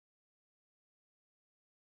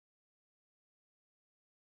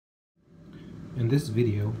In this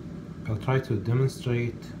video, I'll try to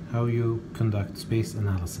demonstrate how you conduct space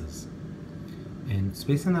analysis. In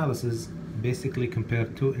space analysis, basically compare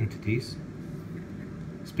two entities,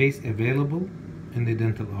 space available in the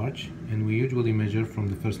dental arch, and we usually measure from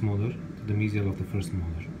the first molar to the mesial of the first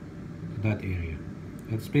molar, that area.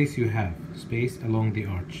 And space you have, space along the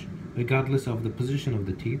arch, regardless of the position of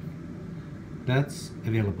the teeth, that's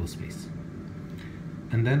available space.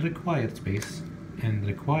 And then required space, and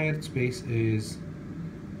required space is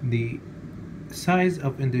the size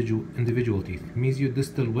of individual teeth,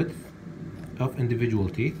 mesiodistal width of individual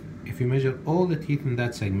teeth. If you measure all the teeth in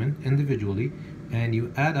that segment individually and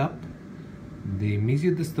you add up the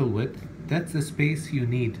mesiodistal width, that's the space you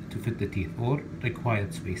need to fit the teeth, or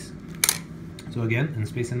required space. So again, in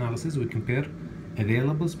space analysis, we compare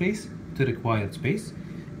available space to required space,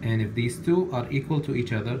 and if these two are equal to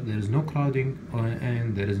each other, there is no crowding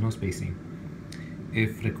and there is no spacing.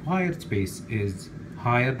 If required space is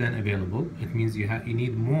higher than available, it means you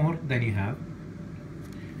need more than you have,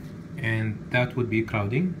 and that would be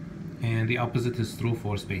crowding, and the opposite is true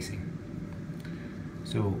for spacing.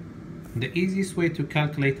 So the easiest way to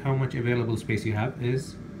calculate how much available space you have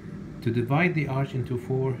is to divide the arch into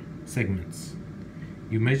 4 segments.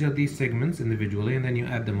 You measure these segments individually and then you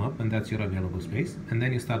add them up, and that's your available space, and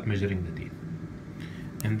then you start measuring the teeth.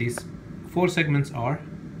 And these 4 segments are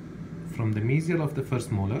from the mesial of the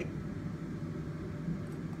first molar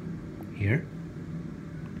here.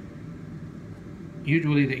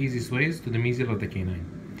 Usually the easiest way is to the mesial of the canine.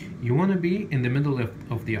 You want to be in the middle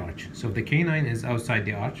of the arch. So if the canine is outside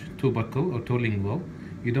the arch, toe buccal or toe lingual,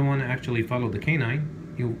 you don't want to actually follow the canine.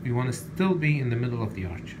 You want to still be in the middle of the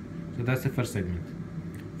arch. So that's the first segment,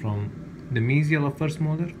 from the mesial of first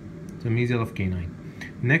molar to mesial of canine.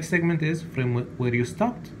 Next segment is from where you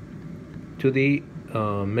stopped to the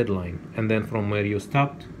midline, and then from where you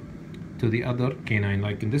stopped to the other canine.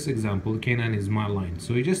 Like in this example, canine is midline,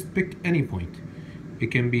 so you just pick any point. It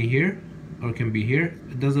can be here or it can be here,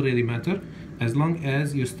 it doesn't really matter, as long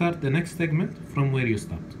as you start the next segment from where you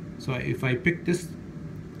stopped. So if I pick this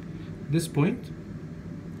point,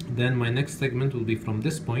 then my next segment will be from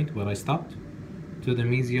this point where I stopped to the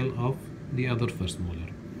mesial of the other first molar.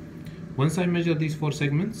 Once I measure these 4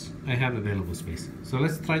 segments, I have available space. So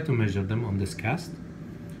let's try to measure them on this cast.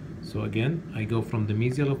 So again, I go from the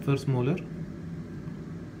mesial of first molar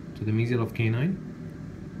to the mesial of canine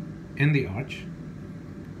in the arch.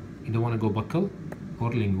 You don't want to go buccal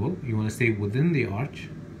or lingual, you want to stay within the arch.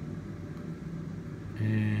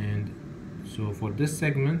 And so for this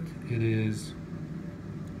segment, it's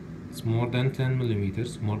more than 10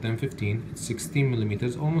 millimeters, more than 15, it's 16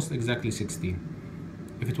 millimeters, almost exactly 16.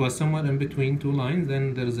 If it was somewhere in between 2 lines,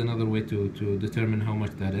 then there is another way to determine how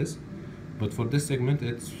much that is. But for this segment,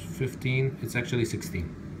 it's 15, it's actually 16.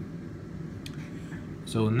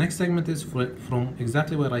 So next segment is from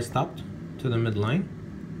exactly where I stopped to the midline.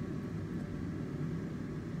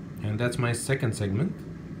 And that's my second segment.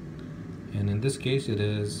 And in this case, it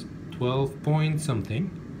is 12 point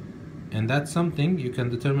something. And that something you can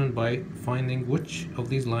determine by finding which of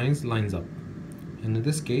these lines lines up. And in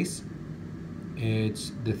this case,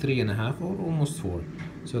 it's the 3.5 or almost 4.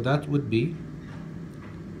 So that would be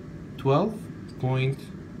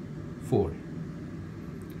 12.4.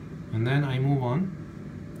 And then I move on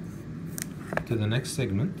to the next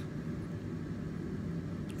segment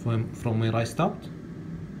from where I stopped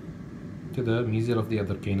to the mesial of the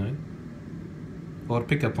other canine, or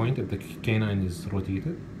pick a point if the canine is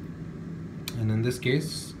rotated. And in this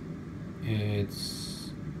case,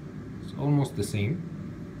 it's almost the same.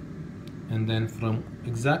 And then from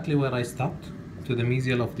exactly where I stopped to the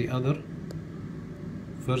mesial of the other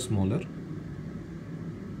first molar,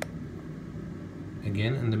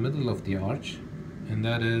 again in the middle of the arch, and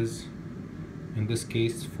that is in this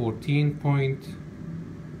case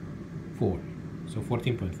 14.4. So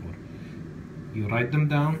 14.4. You write them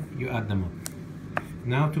down, you add them up.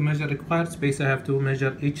 Now to measure required space, I have to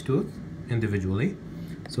measure each tooth individually.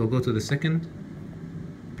 So go to the second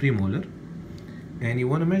premolar, and you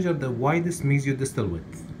want to measure the widest mesiodistal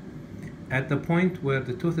width at the point where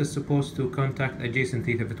the tooth is supposed to contact adjacent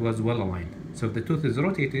teeth if it was well aligned. So if the tooth is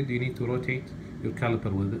rotated, you need to rotate your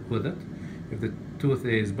caliper with it. If the tooth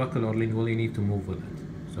is buccal or lingual, you need to move with it.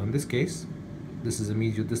 So in this case, this is a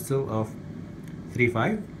mesiodistal of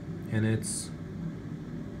 3.5, and it's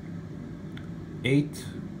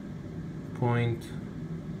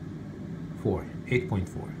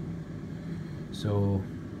 8.4. So,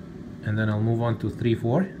 and then I'll move on to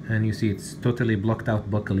 3.4, and you see it's totally blocked out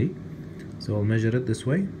buccally. So I'll measure it this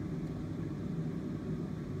way,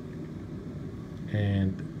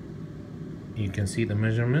 and you can see the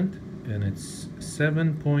measurement and it's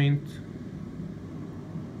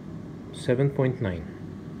 7.9.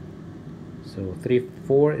 So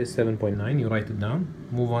 4 is 7.9. You write it down.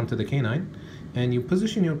 Move on to the canine, and you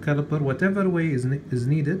position your caliper whatever way is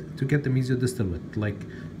needed to get the mesial-distal width. Like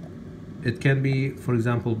it can be, for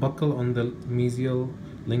example, buccal on the mesial,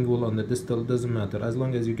 lingual on the distal, doesn't matter, as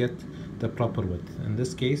long as you get the proper width. In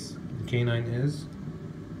this case, the canine is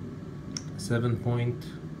 7.5.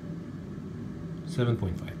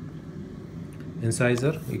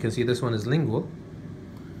 Incisor, you can see this one is lingual,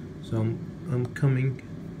 so I'm coming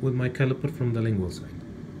with my caliper from the lingual side.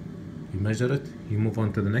 You measure it, you move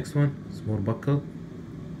on to the next one, it's more buccal,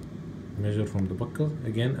 measure from the buccal,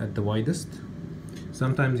 again at the widest.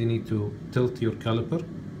 Sometimes you need to tilt your caliper,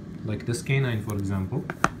 like this canine for example.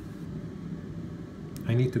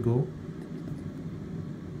 I need to go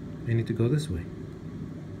this way.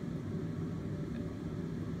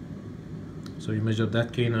 So you measure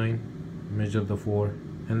that canine, measure the 4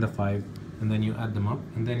 and the 5, and then you add them up,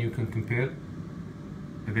 and then you can compare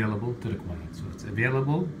available to required. So it's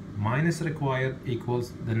available minus required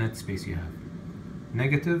equals the net space you have.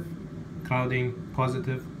 Negative, crowding,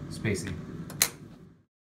 positive, spacing.